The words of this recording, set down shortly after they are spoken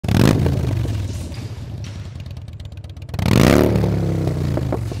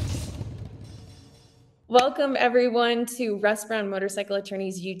Welcome everyone to Russ Brown Motorcycle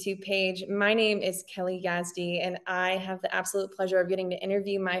Attorney's YouTube page. My name is Kelly Yazdi, and I have the absolute pleasure of getting to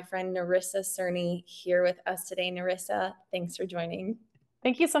interview my friend Nerissa Cerny here with us today. Nerissa, thanks for joining.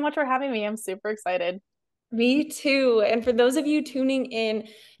 Thank you so much for having me. I'm super excited. Me too. And for those of you tuning in,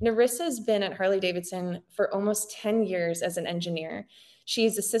 Nerissa's been at Harley Davidson for almost 10 years as an engineer.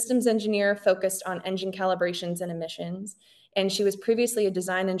 She's a systems engineer focused on engine calibrations and emissions. And she was previously a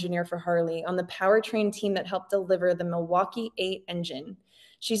design engineer for Harley on the powertrain team that helped deliver the Milwaukee 8 engine.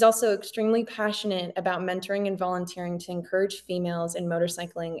 She's also extremely passionate about mentoring and volunteering to encourage females in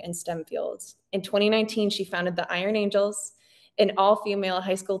motorcycling and STEM fields. In 2019, she founded the Iron Angels, an all-female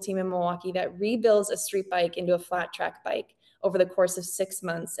high school team in Milwaukee that rebuilds a street bike into a flat track bike over the course of 6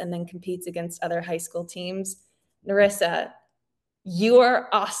 months and then competes against other high school teams. Nerissa, you are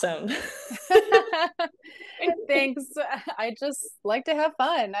awesome. Thanks. I just like to have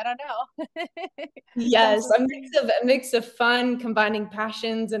fun. I don't know. Yes, Sounds a mix of fun, combining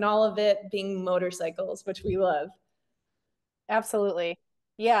passions and all of it being motorcycles, which we love. absolutely.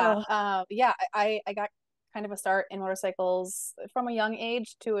 Yeah. Oh, I got kind of a start in motorcycles from a young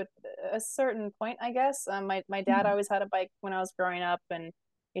age to a certain point, I guess. My dad always had a bike when I was growing up, and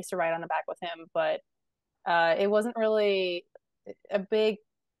I used to ride on the back with him, but it wasn't really a big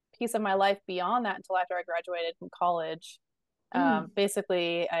piece of my life beyond that until after I graduated from college. mm.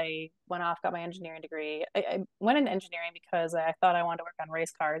 Basically, I went off, got my engineering degree. I went into engineering because I thought I wanted to work on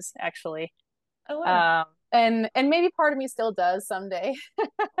race cars, actually. Oh, wow. And maybe part of me still does someday.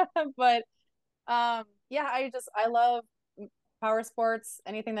 But yeah, I love power sports,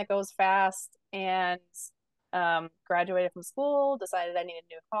 anything that goes fast, and graduated from school, decided I needed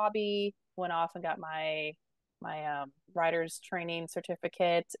a new hobby, went off and got my rider's training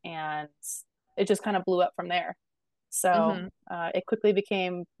certificate, and it just kind of blew up from there. So Hmm. it quickly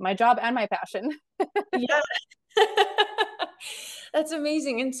became my job and my passion. Yeah. That's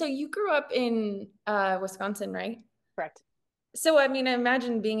amazing. And so you grew up in Wisconsin, right? Correct. So I mean, I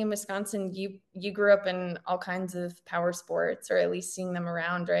imagine being in Wisconsin, you grew up in all kinds of power sports, or at least seeing them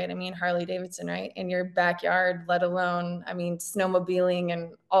around, right? I mean, Harley Davidson, right? In your backyard, let alone, I mean, snowmobiling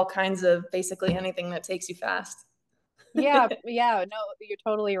and all kinds of basically anything that takes you fast. Yeah, no, you're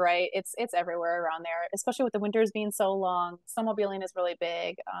totally right. It's everywhere around there, especially with the winters being so long. Snowmobiling is really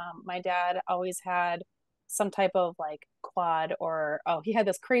big. My dad always had some type of like quad, or oh, he had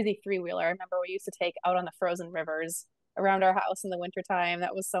this crazy three-wheeler. I remember we used to take out on the frozen rivers around our house in the wintertime.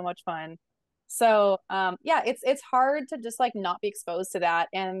 That was so much fun. So yeah, it's hard to just like not be exposed to that.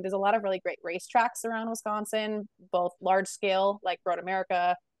 And there's a lot of really great racetracks around Wisconsin, both large scale like Road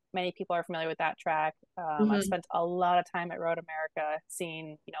America. Many people are familiar with that track. I've Mhm. spent a lot of time at Road America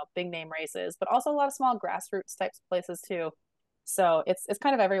seeing, big name races, but also a lot of small grassroots types of places too. So it's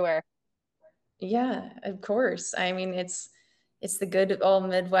kind of everywhere. Yeah, of course. I mean, it's the good old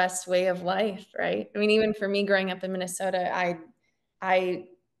Midwest way of life, right? I mean, even for me growing up in Minnesota, I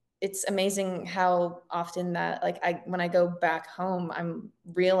it's amazing how often that like I when I go back home, I'm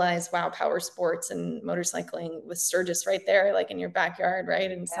realize wow, power sports and motorcycling with Sturgis right there, like in your backyard,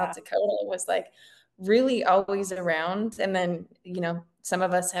 right? In South Yeah. Dakota was like really always around. And then, some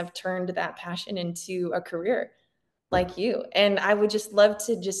of us have turned that passion into a career like you. And I would just love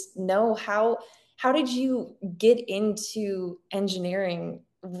to just know how did you get into engineering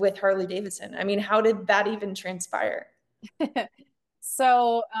with Harley Davidson? I mean, how did that even transpire?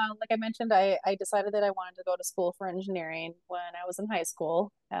 So, like I mentioned, I decided that I wanted to go to school for engineering when I was in high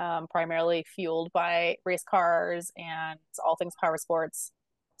school, primarily fueled by race cars and all things power sports.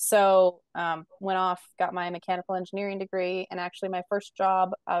 So, went off, got my mechanical engineering degree, and actually, my first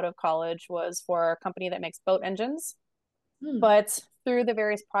job out of college was for a company that makes boat engines. Hmm. But through the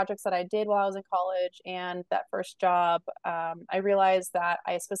various projects that I did while I was in college and that first job, I realized that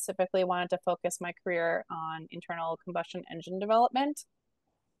I specifically wanted to focus my career on internal combustion engine development.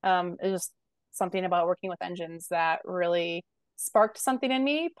 It was something about working with engines that really sparked something in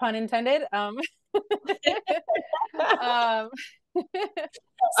me, pun intended. Um, I'm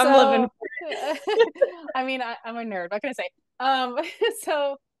living so, I mean, I'm a nerd. What can I say?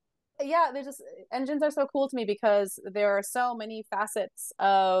 So yeah, they're just engines are so cool to me because there are so many facets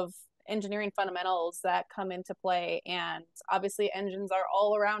of engineering fundamentals that come into play, and obviously engines are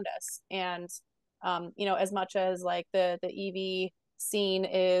all around us. And as much as like the EV scene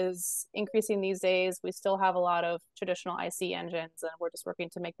is increasing these days, we still have a lot of traditional IC engines, and we're just working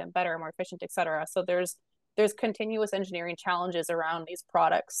to make them better, more efficient, etc. So there's continuous engineering challenges around these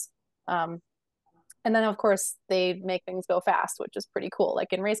products. Um, and then, of course, they make things go fast, which is pretty cool,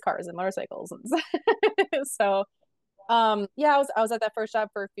 like in race cars and motorcycles. And so, Yeah, I was at that first job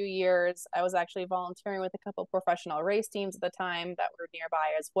for a few years. I was actually volunteering with a couple professional race teams at the time that were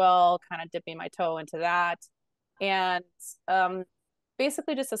nearby as well, kind of dipping my toe into that. And um,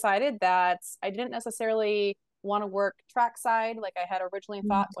 basically just decided that I didn't necessarily want to work trackside like I had originally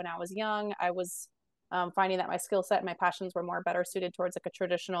thought when I was young. I was finding that my skill set and my passions were more better suited towards like a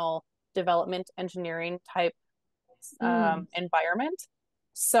traditional development engineering type Mm. environment.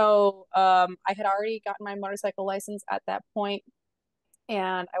 So I had already gotten my motorcycle license at that point,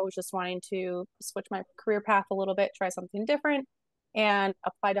 and I was just wanting to switch my career path a little bit, try something different, and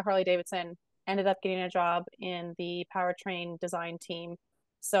applied to Harley Davidson. Ended up getting a job in the powertrain design team.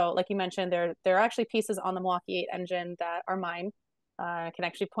 So, like you mentioned, there are actually pieces on the Milwaukee 8 engine that are mine. I can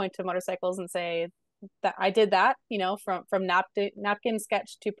actually point to motorcycles and say that I did that, from napkin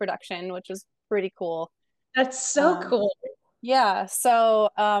sketch to production, which is pretty cool. That's so Um, cool. yeah. So,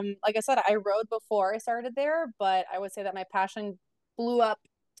 like I said, I rode before I started there, but I would say that my passion blew up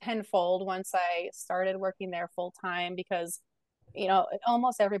tenfold once I started working there full time because,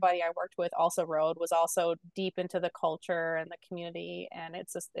 almost everybody I worked with also rode, was also deep into the culture and the community. And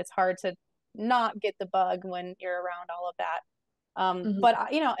it's hard to not get the bug when you're around all of that. Mhm. But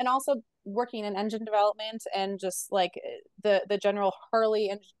and also working in engine development and just like the general Harley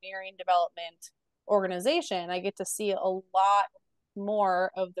engineering development organization, I get to see a lot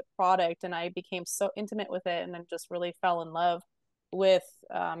more of the product, and I became so intimate with it, and then just really fell in love with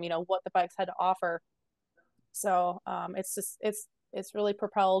what the bikes had to offer. So it's really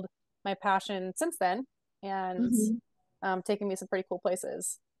propelled my passion since then, and Mhm. taken me some pretty cool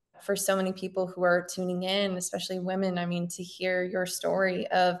places. For so many people who are tuning in, especially women, I mean, to hear your story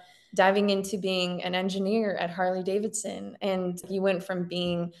of diving into being an engineer at Harley Davidson, and you went from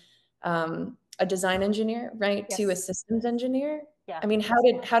being a design engineer, right, to a Yes. systems engineer. Yeah. I mean,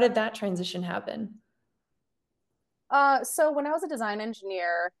 how did that transition happen? So when I was a design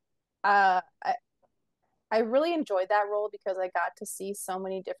engineer, uh, I, I really enjoyed that role because I got to see so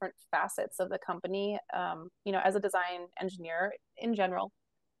many different facets of the company. As a design engineer in general,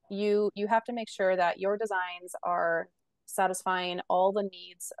 you have to make sure that your designs are satisfying all the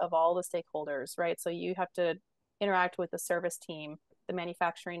needs of all the stakeholders, right? So you have to interact with the service team, the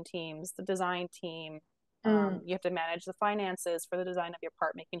manufacturing teams, the design team. Mm. You have to manage the finances for the design of your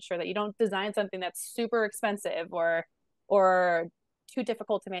part, making sure that you don't design something that's super expensive or too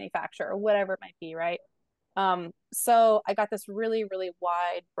difficult to manufacture or whatever it might be, right? So I got this really, really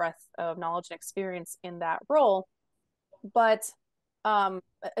wide breadth of knowledge and experience in that role. But a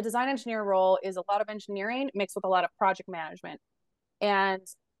design engineer role is a lot of engineering mixed with a lot of project management. And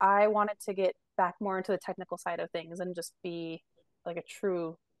I wanted to get back more into the technical side of things and just be like a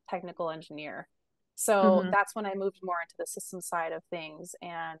true technical engineer. So Mhm. that's when I moved more into the system side of things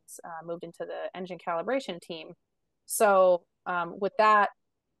and moved into the engine calibration team. So with that,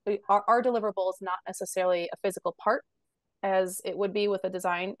 our deliverable is not necessarily a physical part as it would be with a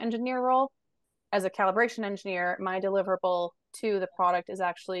design engineer role. As a calibration engineer, my deliverable to the product is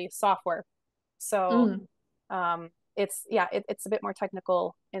actually software. So Mm. it's a bit more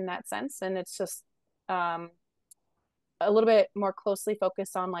technical in that sense, and it's just um, a little bit more closely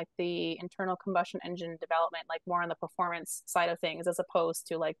focused on like the internal combustion engine development, like more on the performance side of things, as opposed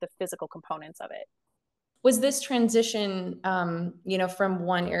to like the physical components of Was this transition, from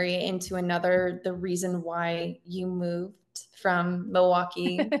one area into another, the reason why you moved from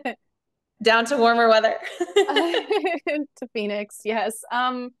Milwaukee it. down to warmer weather? To Phoenix, yes.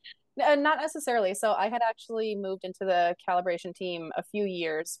 Not necessarily. So I had actually moved into the calibration team a few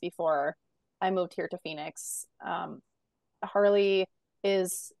years before I moved here to Phoenix. Harley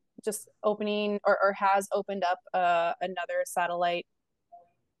is just opening or has opened up another satellite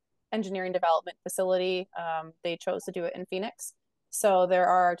engineering development facility. They chose to do it in Phoenix. So there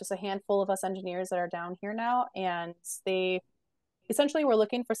are just a handful of us engineers that are down here now, and they essentially were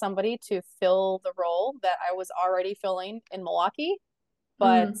looking for somebody to fill the role that I was already filling in Milwaukee.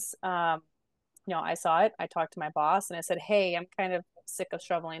 But Mm. I saw it. I talked to my boss and I said, "Hey, I'm kind of sick of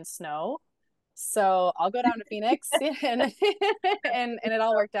shoveling snow, so I'll go down to Phoenix," and it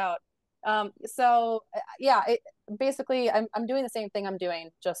all worked out. Yeah, basically I'm doing the same thing I'm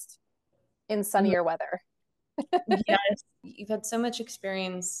doing, just in Mhm. sunnier weather. Yes, you've had so much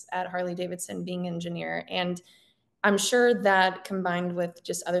experience at Harley Davidson being engineer, and I'm sure that combined with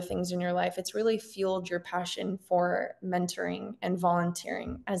just other things in your life, it's really fueled your passion for mentoring and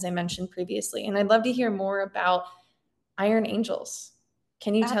volunteering, as I mentioned previously. And I'd love to hear more about Iron Angels.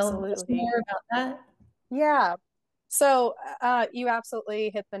 Can you tell us Absolutely. more about that? Yeah. So you absolutely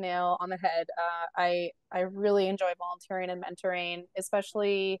hit the nail on the head. I really enjoy volunteering and mentoring,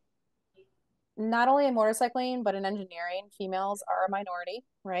 especially not only in motorcycling, but in engineering, females are a minority,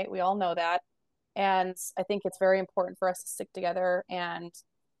 right? We all know that. And I think it's very important for us to stick together and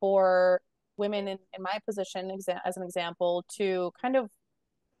for women in my position, as an example, to kind of,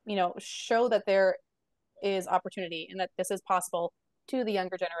 show that there is opportunity and that this is possible to the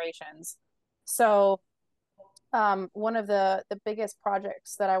younger generations. So, one of the biggest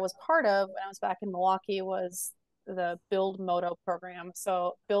projects that I was part of when I was back in Milwaukee was the Build Moto program.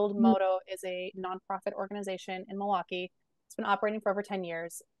 So Build Mm, Moto is a nonprofit organization in Milwaukee. It's been operating for over 10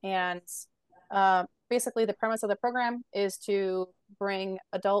 years. And basically, the premise of the program is to bring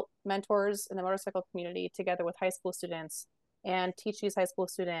adult mentors in the motorcycle community together with high school students and teach these high school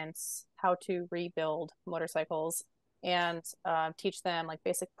students how to rebuild motorcycles and teach them like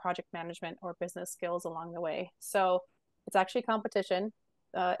basic project management or business skills along the way. So it's actually a competition.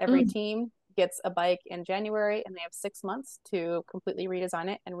 Every mm. team gets a bike in January and they have 6 months to completely redesign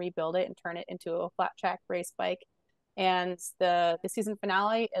it and rebuild it and turn it into a flat track race bike. And the season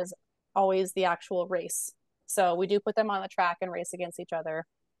finale is always the actual race. So we do put them on the track and race against each other.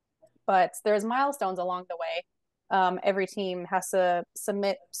 But there's milestones along the way. Every team has to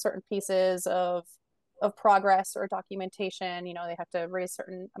submit certain pieces of progress or documentation. They have to raise a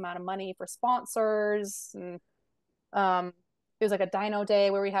certain amount of money for sponsors. And there's like a dyno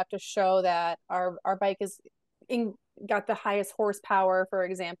day where we have to show that our bike got the highest horsepower, for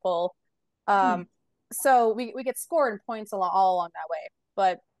example. Mm. So we get scored points all along that way.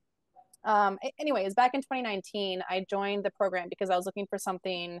 But anyways, back in 2019, I joined the program because I was looking for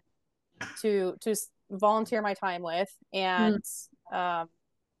something to volunteer my time with, Mm. and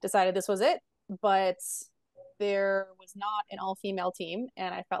decided this was it. But there was not an all-female team,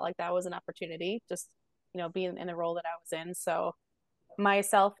 and I felt like that was an opportunity, just being in the role that I was in. So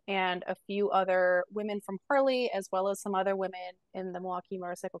myself and a few other women from Harley, as well as some other women in the Milwaukee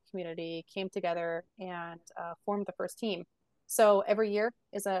motorcycle community, came together and formed the first team. So every year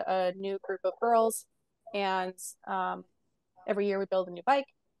is a new group of girls, and every year we build a new bike,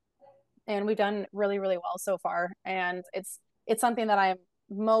 and we've done really, really well so far. And it's something that I'm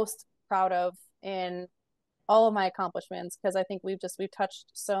most proud of in all of my accomplishments, because I think we've touched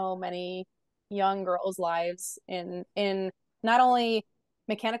so many young girls' lives in not only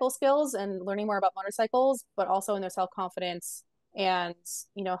mechanical skills and learning more about motorcycles, but also in their self-confidence and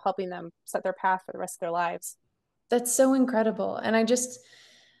helping them set their path for the rest of their lives. That's so incredible. And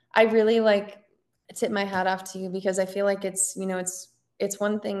I really like tip my hat off to you because I feel like it's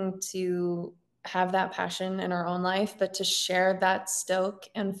one thing to have that passion in our own life, but to share that stoke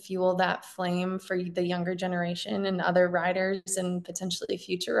and fuel that flame for the younger generation and other riders and potentially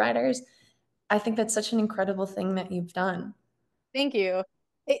future riders. I think that's such an incredible thing that you've done. Thank you.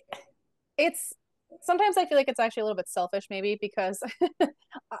 It, it's sometimes I feel like it's actually a little bit selfish, maybe, because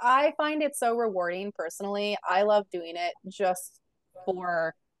I find it so rewarding personally. I love doing it just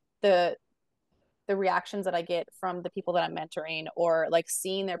for the the reactions that I get from the people that I'm mentoring, or like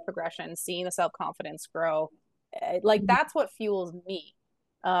seeing their progression, seeing the self-confidence grow. Like that's what fuels me.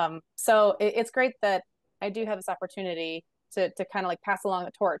 So it's great that I do have this opportunity to kind of like pass along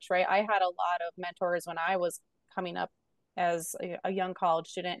the torch, right? I had a lot of mentors when I was coming up as a young college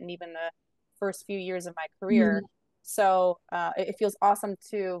student, and even the first few years of my career. Mm. So it feels awesome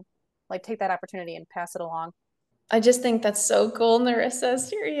to like take that opportunity and pass it along. I just think that's so cool, Nerissa.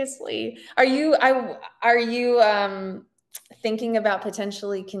 Seriously. Are you thinking about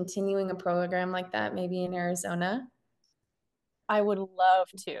potentially continuing a program like that maybe in Arizona? I would love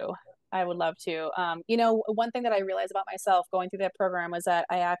to. I would love to. One thing that I realized about myself going through that program was that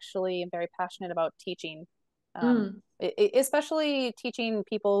I actually am very passionate about teaching, Mm. especially teaching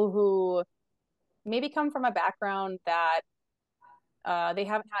people who maybe come from a background that they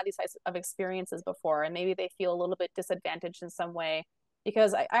haven't had these types of experiences before, and maybe they feel a little bit disadvantaged in some way.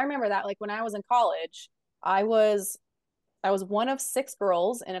 Because I remember that, like when I was in college, I was I was one of six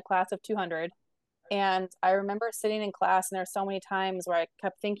girls in a class of 200. And I remember sitting in class, and there's so many times where I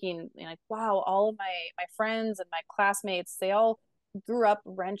kept thinking, like, wow, all of my friends and my classmates, they all grew up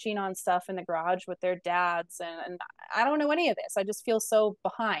wrenching on stuff in the garage with their dads, and I don't know any of this. I just feel so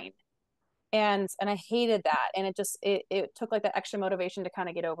behind. And I hated that. And it took like that extra motivation to kind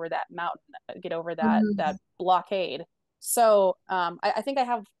of get over that mountain, get over that Mm. blockade. So I think I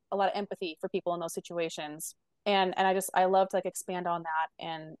have a lot of empathy for people in those situations. And I love to like expand on that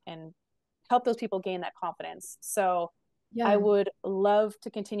and help those people gain that confidence. So I Yeah. would love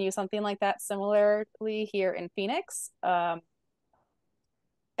to continue something like that similarly here in Phoenix. I,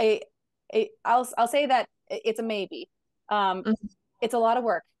 I'll say that it's a maybe. Um, Mhm. it's a lot of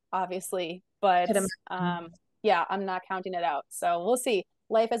work, obviously, but Could imagine. yeah, I'm not counting it out. So we'll see.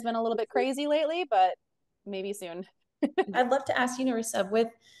 life has been a little bit crazy lately, but maybe soon. I'd love to ask you, Nerissa,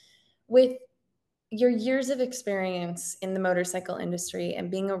 with your years of experience in the motorcycle industry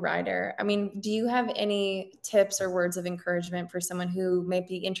and being a rider, I mean, do you have any tips or words of encouragement for someone who may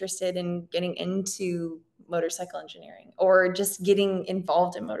be interested in getting into motorcycle engineering or just getting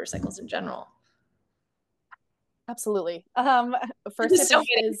involved in motorcycles in general? Absolutely. First There's tip so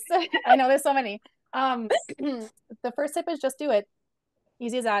many. is I know there's so many. The first tip is just do it.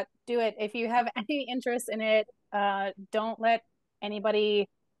 Easy as that. Do it. If you have any interest in it, don't let anybody,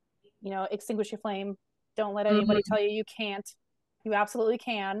 extinguish your flame. Don't let anybody Mhm. tell you you can't. You absolutely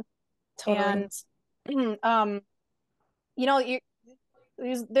can. Totally. And um, you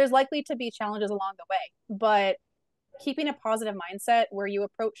there's likely to be challenges along the way, but keeping a positive mindset where you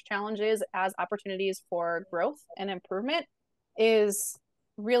approach challenges as opportunities for growth and improvement is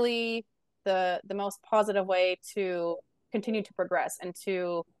really the most positive way to continue to progress and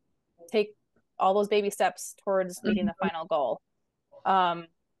to take all those baby steps towards meeting the Mhm. final goal. Um,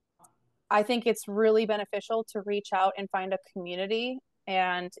 I think it's really beneficial to reach out and find a community,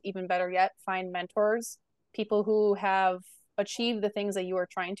 and even better yet, find mentors, people who have achieved the things that you are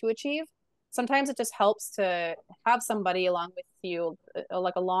trying to achieve. Sometimes it just helps to have somebody along with you,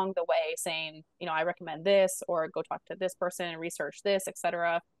 like along the way, saying, I recommend this, or go talk to this person and research this,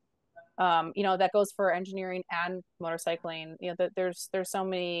 etc. That goes for engineering and motorcycling. There's so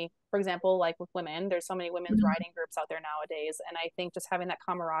many, for example, like with women, there's so many women's Mhm. riding groups out there nowadays. And I think just having that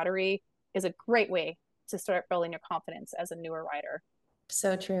camaraderie is a great way to start building your confidence as a newer rider.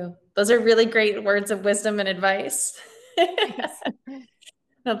 So true. Those are really great words of wisdom and advice. Thanks.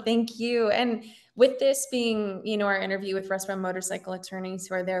 No, thank you. And with this being, our interview with restaurant motorcycle attorneys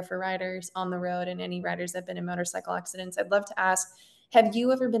who are there for riders on the road and any riders that have been in motorcycle accidents, I'd love to ask, have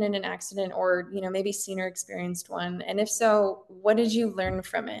you ever been in an accident or, maybe seen or experienced one? And if so, what did you learn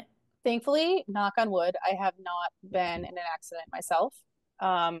from it? Thankfully, knock on wood, I have not been in an accident myself.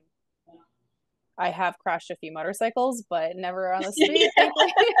 Um, I have crashed a few motorcycles, but never on the street,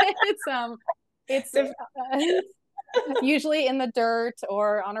 thankfully. It's The- usually in the dirt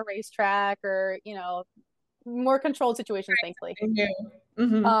or on a racetrack, or more controlled situations, thankfully.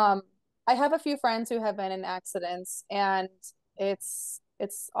 Mhm. um I have a few friends who have been in accidents, and it's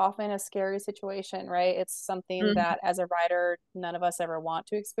often a scary situation, right? It's something Mhm. that as a rider none of us ever want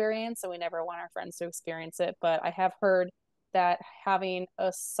to experience, and we never want our friends to experience it. But I have heard that having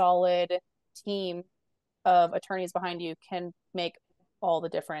a solid team of attorneys behind you can make all the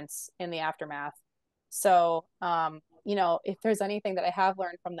difference in the aftermath. So, if there's anything that I have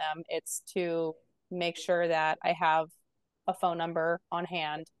learned from them, it's to make sure that I have a phone number on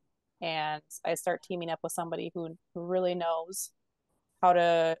hand, and I start teaming up with somebody who really knows how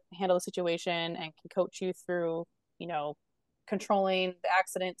to handle the situation and can coach you through, you know, controlling the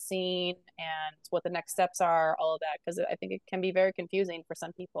accident scene and what the next steps are, all of that, because I think it can be very confusing for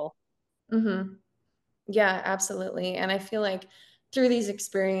some people. Mhm. Yeah, absolutely. And I feel like through these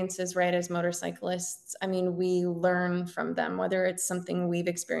experiences, right, as motorcyclists, I mean, we learn from them, whether it's something we've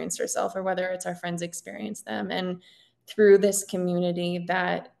experienced ourselves or whether it's our friends experience them. And through this community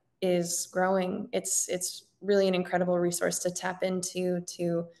that is growing, it's really an incredible resource to tap into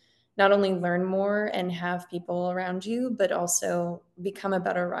to not only learn more and have people around you, but also become a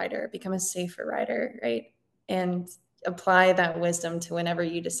better rider, become a safer rider, right? And apply that wisdom to whenever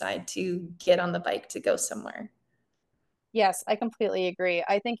you decide to get on the bike to go somewhere. Yes, I completely agree.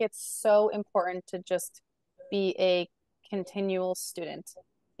 I think it's so important to just be a continual student,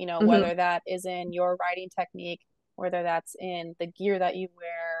 Mhm. whether that is in your riding technique, whether that's in the gear that you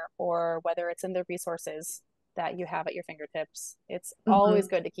wear, or whether it's in the resources that you have at your fingertips. It's always Mhm.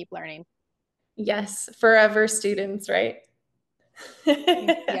 good to keep learning. Yes, forever students, right?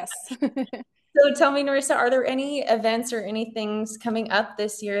 Yes. So tell me, Narissa, are there any events or any things coming up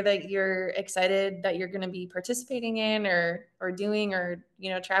this year that you're excited that you're going to be participating in or doing or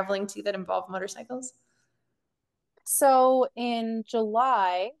traveling to that involve motorcycles? So in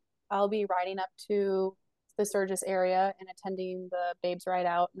July, I'll be riding up to the Sturgis area and attending the Babes Ride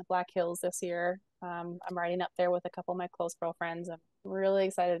Out in the Black Hills this year. I'm riding up there with a couple of my close girlfriends. I'm really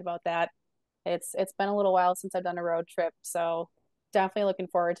excited about that. It's been a little while since I've done a road trip, so definitely looking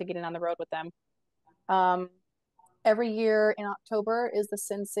forward to getting on the road with them. Um, every year in October is the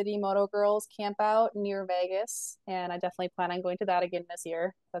Sin City Moto Girls camp out near Vegas, and I definitely plan on going to that again this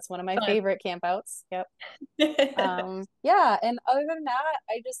year. That's one of my Fun. favorite campouts. Yep. Yeah, and other than that,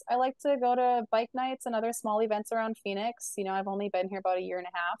 I like to go to bike nights and other small events around Phoenix. I've only been here about a year and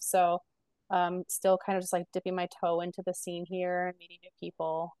a half, so still kind of just like dipping my toe into the scene here and meeting new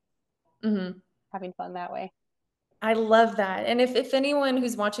people, Mhm. having fun that way. I love that. And if anyone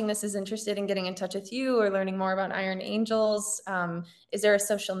who's watching this is interested in getting in touch with you or learning more about Iron Angels, is there a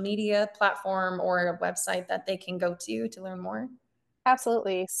social media platform or a website that they can go to learn more?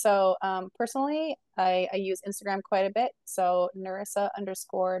 Absolutely. So personally, I use Instagram quite a bit. So Nerissa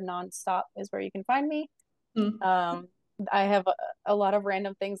underscore nonstop is where you can find me. Hmm. Um, I have a lot of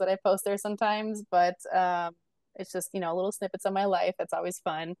random things that I post there sometimes, but it's just, little snippets of my life. It's always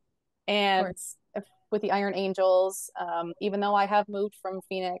fun. Of And course. with the Iron Angels, even though I have moved from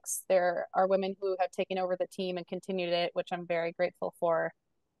Phoenix, there are women who have taken over the team and continued it, which I'm very grateful for.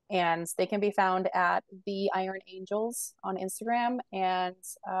 And they can be found at the Iron Angels on Instagram. And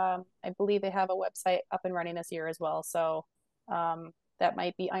I believe they have a website up and running this year as well. So that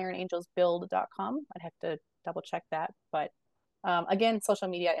might be ironangelsbuild.com. I'd have to double check that. But again, social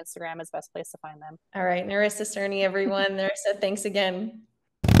media, Instagram is the best place to find them. All right, Nerissa Cerny, everyone. Nerissa, thanks again.